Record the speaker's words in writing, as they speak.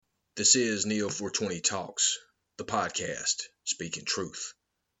This is Neo 420 Talks, the podcast speaking truth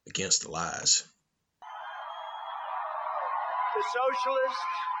against the lies. The socialists,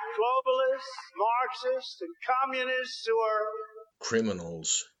 globalists, Marxists, and communists who are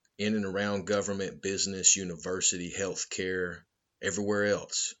criminals in and around government, business, university, healthcare, everywhere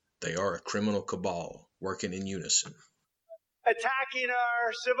else. They are a criminal cabal working in unison. attacking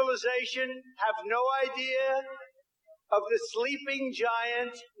our civilization have no idea of the sleeping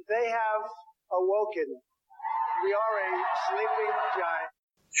giant they have awoken. We are a sleeping giant.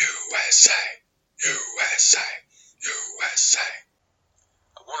 USA, USA, USA.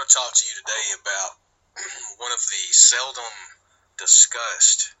 I want to talk to you today about one of the seldom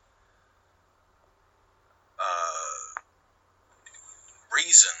discussed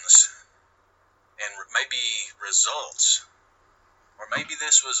reasons and maybe results, or maybe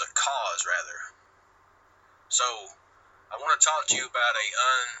this was a cause rather. So I want to talk to you about a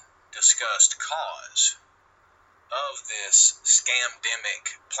undiscussed cause of this scamdemic,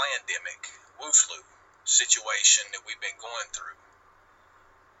 plandemic, woo-flu situation that we've been going through.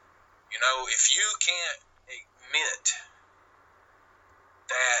 You know, if you can't admit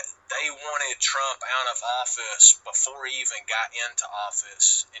that they wanted Trump out of office before he even got into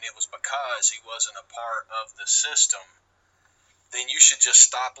office, and it was because he wasn't a part of the system, then you should just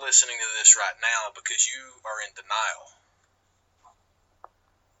stop listening to this right now because you are in denial.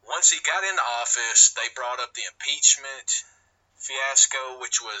 Once he got into office, they brought up the impeachment fiasco,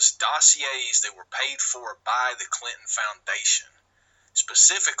 which was dossiers that were paid for by the Clinton Foundation.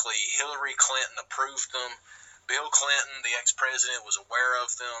 Specifically, Hillary Clinton approved them. Bill Clinton, the ex-president, was aware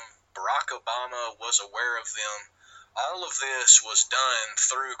of them. Barack Obama was aware of them. All of this was done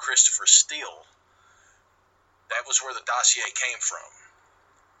through Christopher Steele. That was where the dossier came from.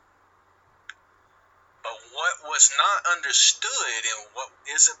 But what was not understood and what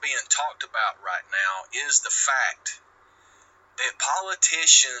isn't being talked about right now is the fact that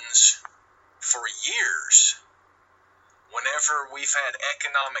politicians for years, whenever we've had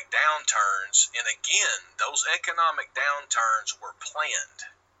economic downturns, and again, those economic downturns were planned.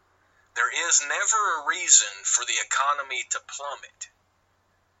 There is never a reason for the economy to plummet.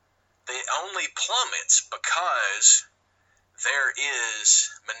 It only plummets because there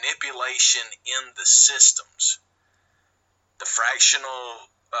is manipulation in the systems. The fractional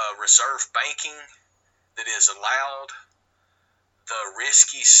reserve banking that is allowed, the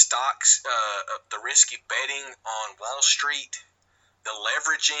risky stocks, the risky betting on Wall Street, the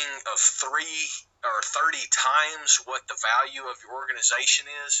leveraging of 3 or 30 times what the value of your organization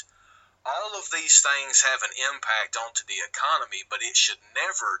is. All of these things have an impact onto the economy, but it should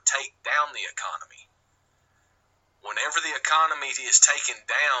never take down the economy. Whenever the economy is taken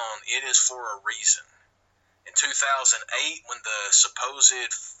down, it is for a reason. In 2008, when the supposed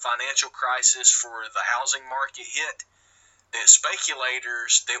financial crisis for the housing market hit, the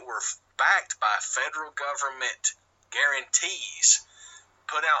speculators that were backed by federal government guarantees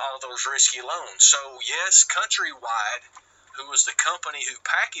put out all those risky loans. So yes, Countrywide, who was the company who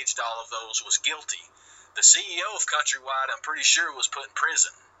packaged all of those, was guilty. The CEO of Countrywide, I'm pretty sure, was put in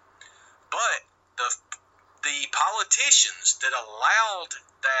prison. But the politicians that allowed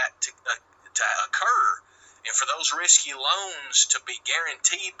that to occur, and for those risky loans to be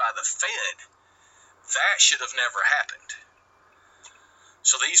guaranteed by the Fed, that should have never happened.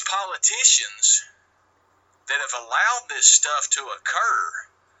 So these politicians that have allowed this stuff to occur,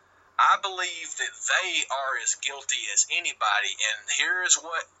 I believe that they are as guilty as anybody. And here is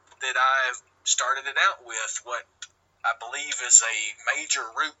what that I've started it out with, what I believe is a major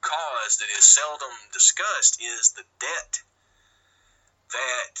root cause that is seldom discussed, is the debt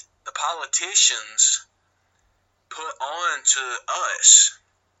that the politicians put on to us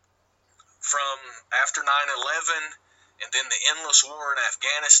from after 9/11, and then the endless war in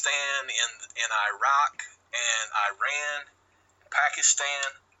Afghanistan, in Iraq and Iran,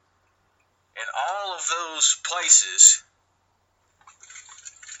 Pakistan, and all of those places.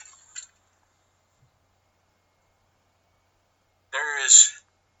 There is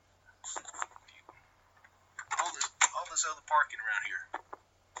all this other parking around here.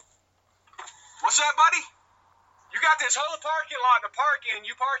 What's that, buddy? You got this whole parking lot to park in.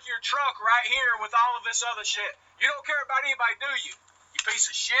 You park your truck right here with all of this other shit. You don't care about anybody, do you? You piece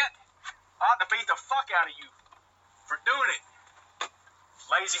of shit. I ought to beat the fuck out of you for doing it.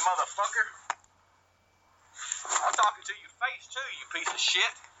 Lazy motherfucker. I'm talking to your face too, you piece of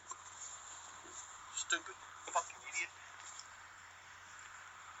shit. Stupid fucking idiot.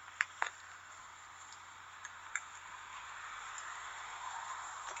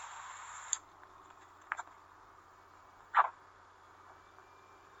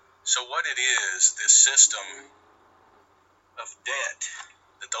 So what it is, this system of debt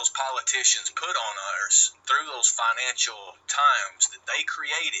that those politicians put on us through those financial times that they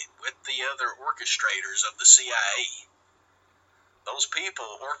created with the other orchestrators of the CIA, those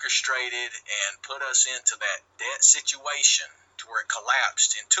people orchestrated and put us into that debt situation to where it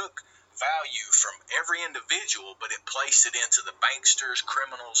collapsed and took value from every individual, but it placed it into the banksters,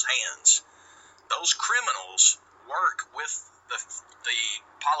 criminals' hands. Those criminals work with the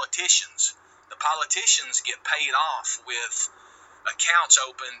politicians. The politicians get paid off with accounts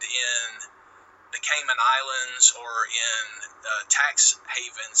opened in the Cayman Islands or in tax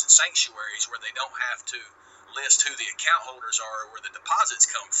havens and sanctuaries where they don't have to list who the account holders are or where the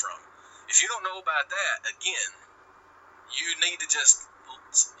deposits come from. If you don't know about that, again, you need to just,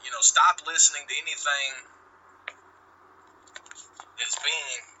 stop listening to anything that's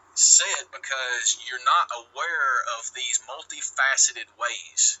being said because you're not aware of these multifaceted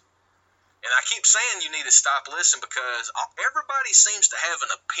ways. And I keep saying you need to stop listening because everybody seems to have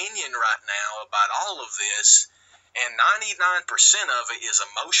an opinion right now about all of this, and 99% of it is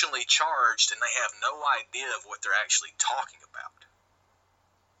emotionally charged, and they have no idea of what they're actually talking about.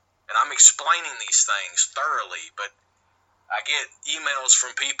 And I'm explaining these things thoroughly, but I get emails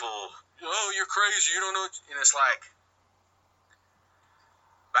from people, oh, you're crazy, you don't know, and it's like,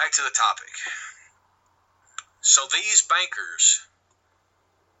 back to the topic. So these bankers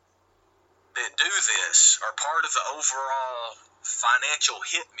that do this are part of the overall financial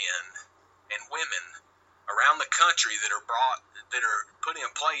hitmen and women around the country that are put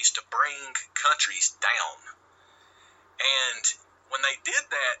in place to bring countries down. And when they did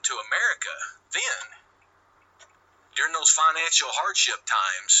that to America, then during those financial hardship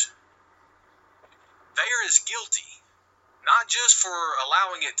times, they are as guilty, not just for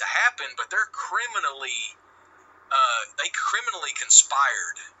allowing it to happen, but they criminally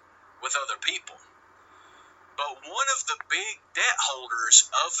conspired with other people. But one of the big debt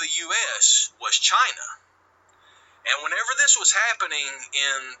holders of the U.S. was China. And whenever this was happening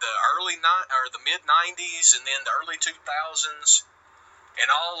in the mid 90s and then the early 2000s, and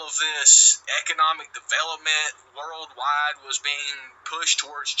all of this economic development worldwide was being pushed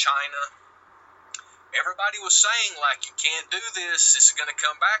towards China, everybody was saying, like, you can't do this, this is going to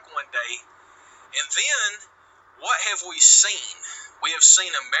come back one day. And then, what have we seen? We have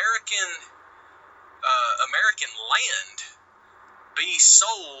seen American land be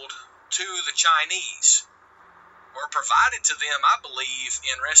sold to the Chinese, or provided to them, I believe,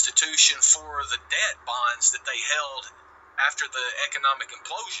 in restitution for the debt bonds that they held after the economic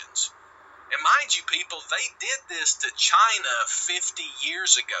implosions. And mind you, people, they did this to China 50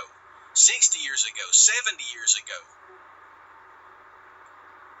 years ago, 60 years ago, 70 years ago.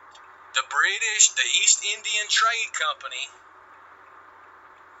 The British, the East Indian Trade Company,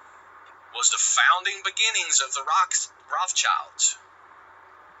 was the founding beginnings of the Rothschilds.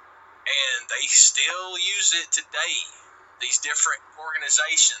 And they still use it today, these different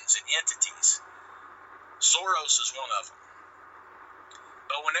organizations and entities. Soros is one of them.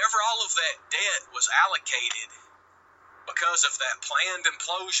 But whenever all of that debt was allocated because of that planned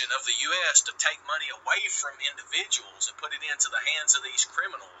implosion of the U.S. to take money away from individuals and put it into the hands of these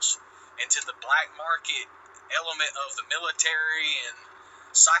criminals, into the black market element of the military and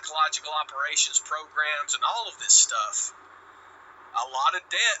psychological operations programs and all of this stuff, a lot of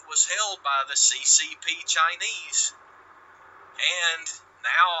debt was held by the CCP Chinese. And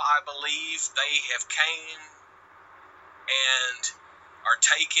now I believe they have came and are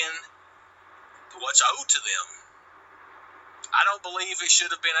taking what's owed to them. I don't believe it should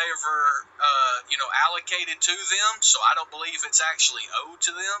have been ever, allocated to them, so I don't believe it's actually owed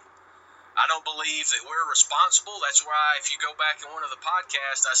to them. I don't believe that we're responsible. That's why if you go back in one of the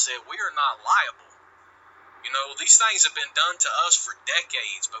podcasts, I said we are not liable. These things have been done to us for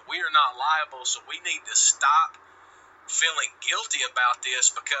decades, but we are not liable, so we need to stop feeling guilty about this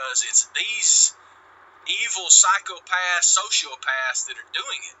because it's these evil psychopaths, sociopaths that are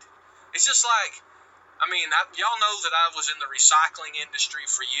doing it. It's just like, y'all know that I was in the recycling industry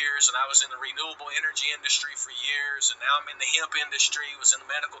for years, and I was in the renewable energy industry for years, and now I'm in the hemp industry, was in the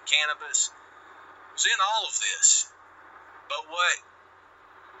medical cannabis, was in all of this. But what,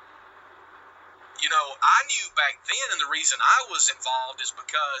 I knew back then, and the reason I was involved is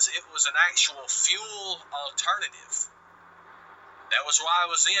because it was an actual fuel alternative. That was why I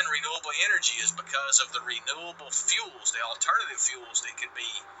was in renewable energy, is because of the renewable fuels, the alternative fuels that could be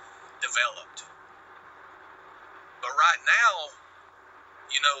developed. But right now,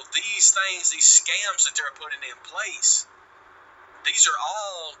 these things, these scams that they're putting in place, these are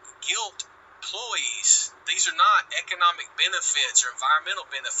all guilt employees. These are not economic benefits or environmental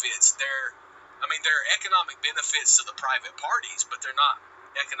benefits. They're economic benefits to the private parties, but they're not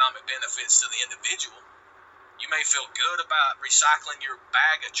economic benefits to the individual. You may feel good about recycling your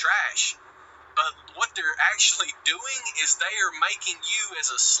bag of trash, but what they're actually doing is they are making you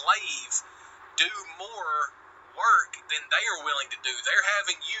as a slave do more work than they are willing to do. They're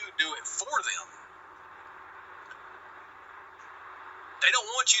having you do it for them. They don't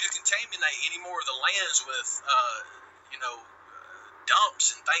want you to contaminate any more of the lands with,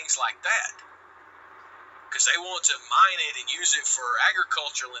 dumps and things like that, because they want to mine it and use it for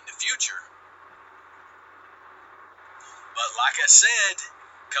agriculture in the future. But like I said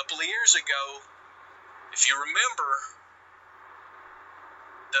a couple of years ago, if you remember,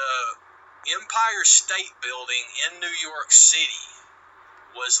 the Empire State Building in New York City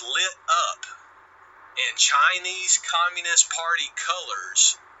was lit up in Chinese Communist Party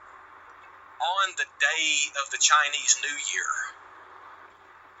colors on the day of the Chinese New Year.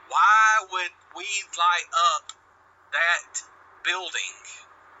 Why would we light up that building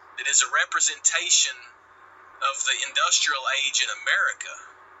that is a representation of the industrial age in America?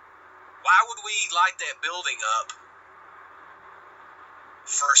 Why would we light that building up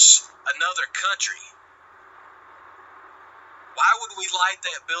for another country? Why would we light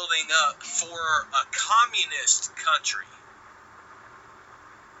that building up for a communist country?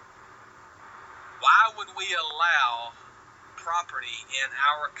 Why would we allow property in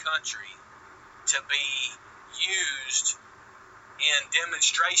our country to be used in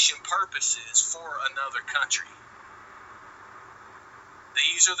demonstration purposes for another country?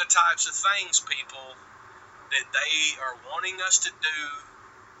 These are the types of things, people, that they are wanting us to do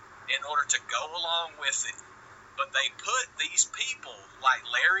in order to go along with it. But they put these people like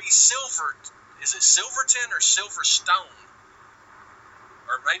Larry is it Silverton or Silverstone?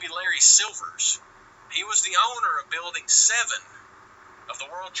 Or maybe Larry Silvers. He was the owner of Building 7 of the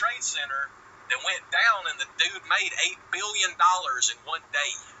World Trade Center that went down, and the dude made $8 billion in one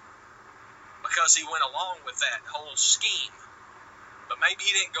day because he went along with that whole scheme. But maybe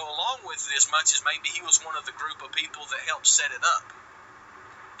he didn't go along with it as much as maybe he was one of the group of people that helped set it up.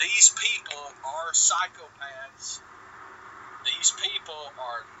 These people are psychopaths. These people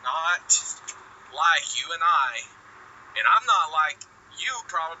are not like you and I. And I'm not like you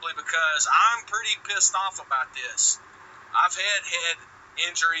probably because I'm pretty pissed off about this. I've had head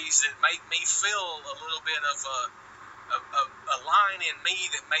injuries that make me feel a little bit of a line in me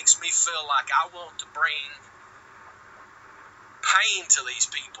that makes me feel like I want to bring pain to these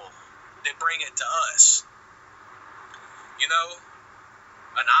people that bring it to us.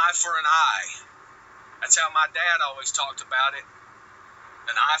 An eye for an eye. That's how my dad always talked about it.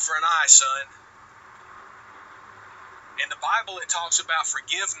 An eye for an eye, son. In the Bible, it talks about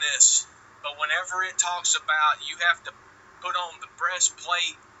forgiveness, but whenever it talks about you have to put on the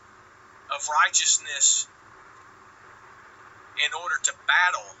breastplate of righteousness in order to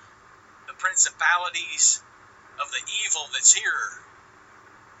battle the principalities of the evil that's here,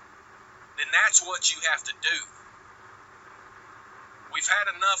 then that's what you have to do. We've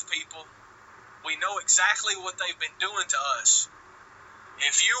had enough, people. We know exactly what they've been doing to us.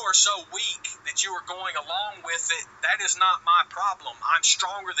 If you are so weak that you are going along with it, that is not my problem. I'm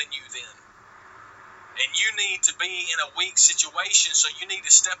stronger than you then. And you need to be in a weak situation, so you need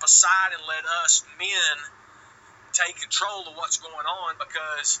to step aside and let us men take control of what's going on,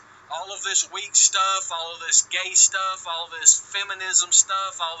 because all of this weak stuff, all of this gay stuff, all of this feminism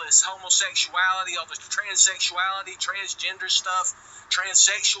stuff, all this homosexuality, all this transsexuality, transgender stuff,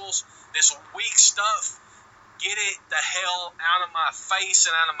 transsexuals, this weak stuff, get it the hell out of my face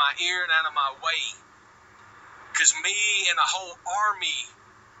and out of my ear and out of my way. Because me and a whole army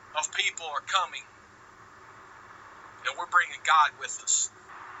of people are coming. And we're bringing God with us.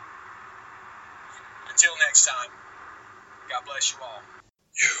 Until next time, God bless you all.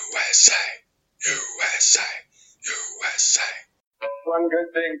 USA, USA, USA. One good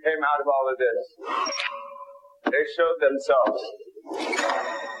thing came out of all of this. They showed themselves.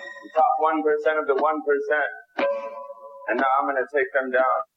 The top 1% of the 1%. And now I'm going to take them down.